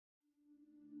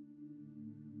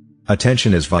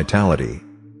Attention is vitality.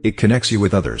 It connects you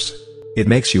with others. It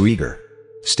makes you eager.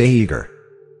 Stay eager.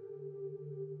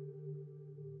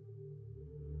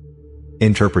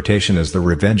 Interpretation is the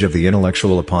revenge of the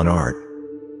intellectual upon art.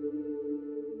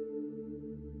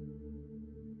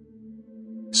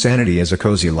 Sanity is a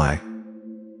cozy lie.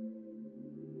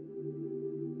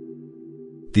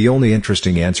 The only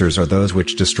interesting answers are those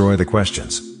which destroy the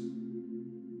questions.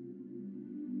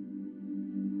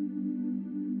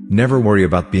 Never worry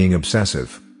about being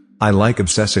obsessive. I like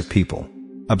obsessive people.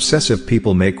 Obsessive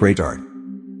people make great art.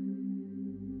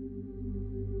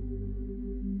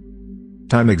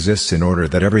 Time exists in order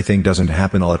that everything doesn't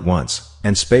happen all at once,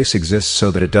 and space exists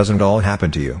so that it doesn't all happen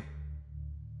to you.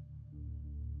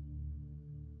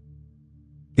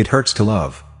 It hurts to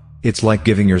love. It's like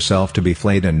giving yourself to be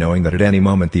flayed and knowing that at any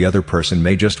moment the other person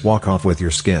may just walk off with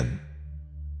your skin.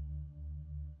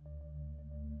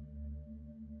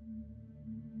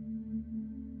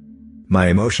 My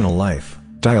emotional life,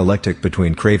 dialectic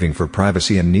between craving for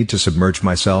privacy and need to submerge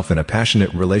myself in a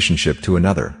passionate relationship to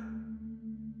another.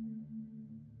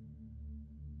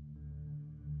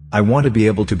 I want to be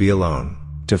able to be alone,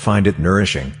 to find it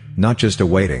nourishing, not just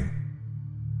awaiting.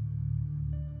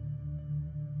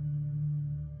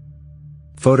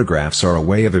 Photographs are a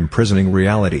way of imprisoning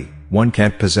reality. One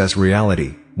can't possess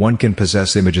reality, one can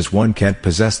possess images, one can't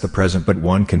possess the present, but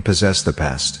one can possess the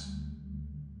past.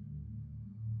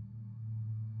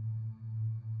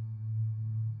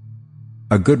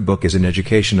 A good book is an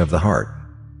education of the heart.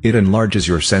 It enlarges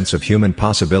your sense of human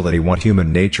possibility, what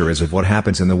human nature is, of what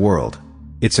happens in the world.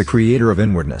 It's a creator of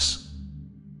inwardness.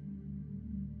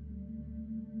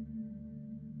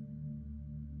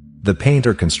 The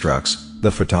painter constructs,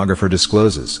 the photographer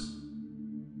discloses.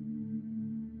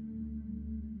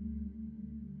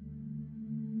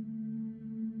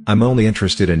 I'm only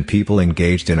interested in people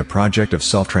engaged in a project of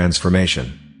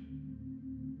self-transformation.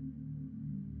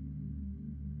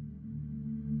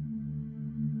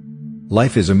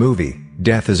 Life is a movie,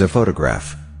 death is a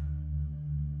photograph.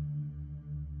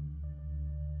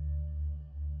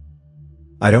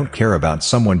 I don't care about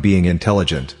someone being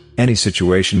intelligent. Any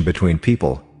situation between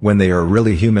people, when they are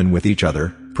really human with each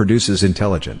other, produces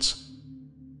intelligence.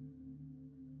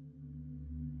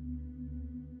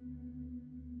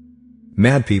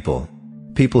 Mad people.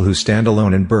 People who stand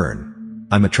alone and burn.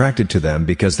 I'm attracted to them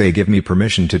because they give me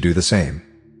permission to do the same.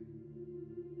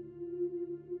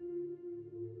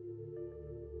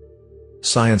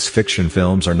 Science fiction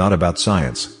films are not about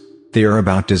science. They are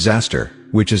about disaster,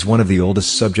 which is one of the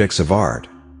oldest subjects of art.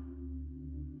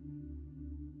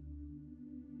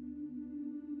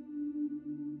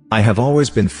 I have always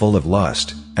been full of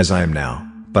lust, as I am now,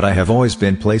 but I have always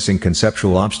been placing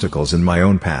conceptual obstacles in my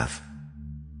own path.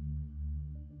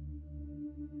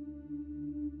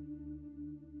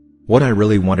 What I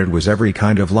really wanted was every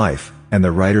kind of life, and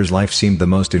the writer's life seemed the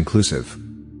most inclusive.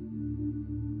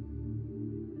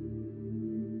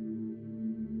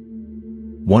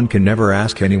 One can never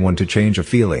ask anyone to change a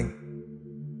feeling.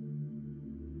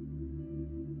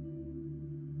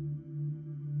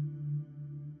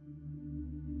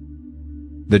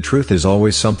 The truth is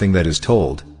always something that is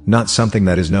told, not something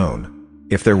that is known.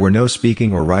 If there were no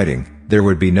speaking or writing, there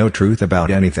would be no truth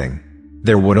about anything.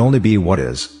 There would only be what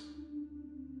is.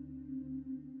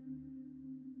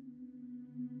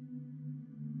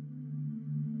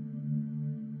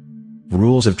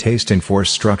 Rules of taste enforce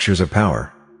structures of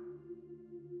power.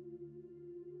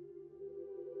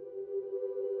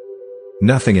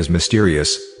 Nothing is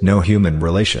mysterious, no human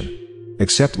relation.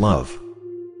 Except love.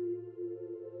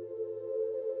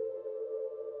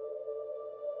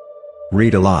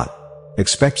 Read a lot.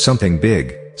 Expect something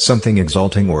big, something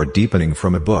exalting or deepening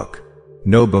from a book.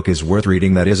 No book is worth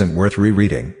reading that isn't worth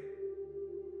rereading.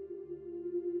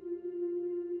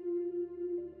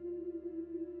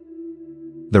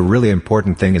 The really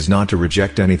important thing is not to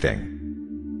reject anything.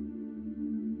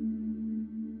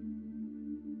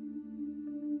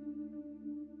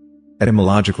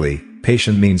 Etymologically,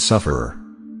 patient means sufferer.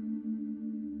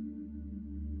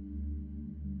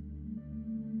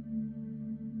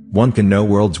 One can know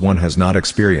worlds one has not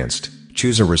experienced,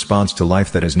 choose a response to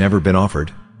life that has never been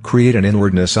offered, create an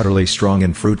inwardness utterly strong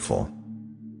and fruitful.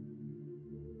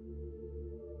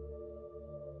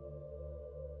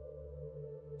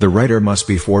 The writer must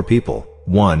be four people: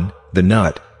 1, the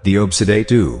nut, the obsedate;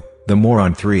 2, the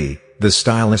moron; 3, the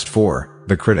stylist; 4,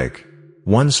 the critic.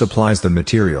 1 supplies the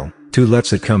material, 2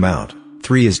 lets it come out,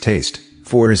 3 is taste,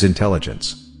 4 is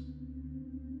intelligence.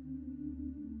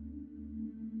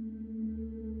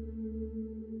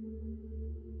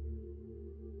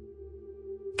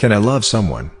 Can I love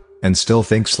someone, and still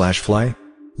think/fly?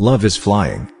 Love is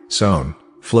flying, sown,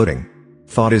 floating.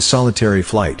 Thought is solitary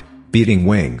flight, beating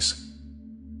wings.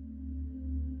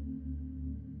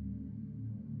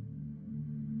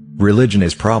 Religion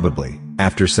is probably,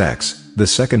 after sex, the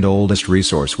second oldest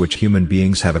resource which human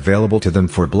beings have available to them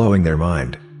for blowing their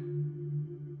mind.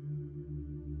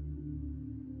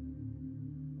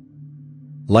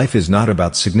 Life is not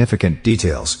about significant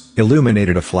details,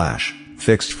 illuminated a flash,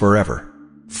 fixed forever.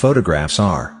 Photographs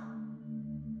are.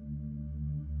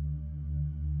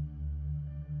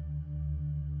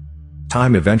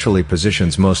 Time eventually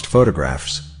positions most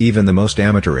photographs, even the most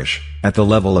amateurish, at the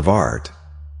level of art.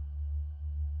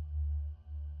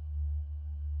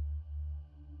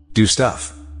 Do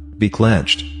stuff. Be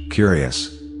clenched,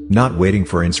 curious. Not waiting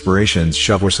for inspiration's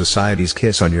shove or society's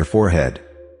kiss on your forehead.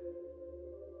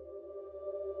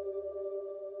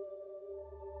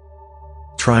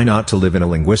 Try not to live in a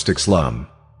linguistic slum.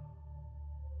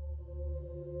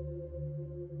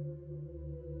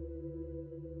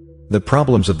 The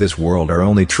problems of this world are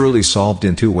only truly solved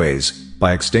in two ways,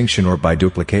 by extinction or by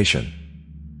duplication.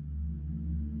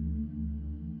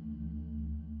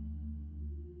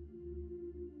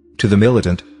 To the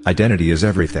militant, identity is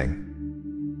everything.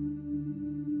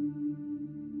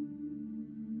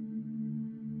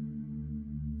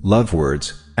 Love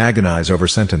words, agonize over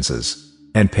sentences,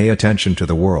 and pay attention to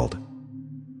the world.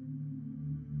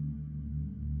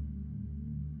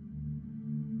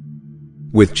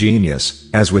 With genius,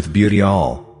 as with beauty,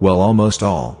 all, well, almost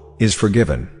all, is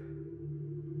forgiven.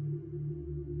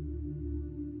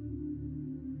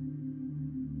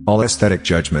 All aesthetic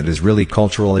judgment is really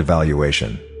cultural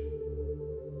evaluation.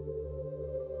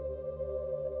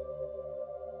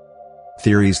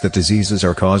 Theories that diseases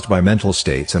are caused by mental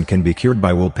states and can be cured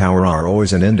by willpower are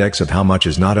always an index of how much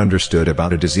is not understood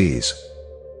about a disease.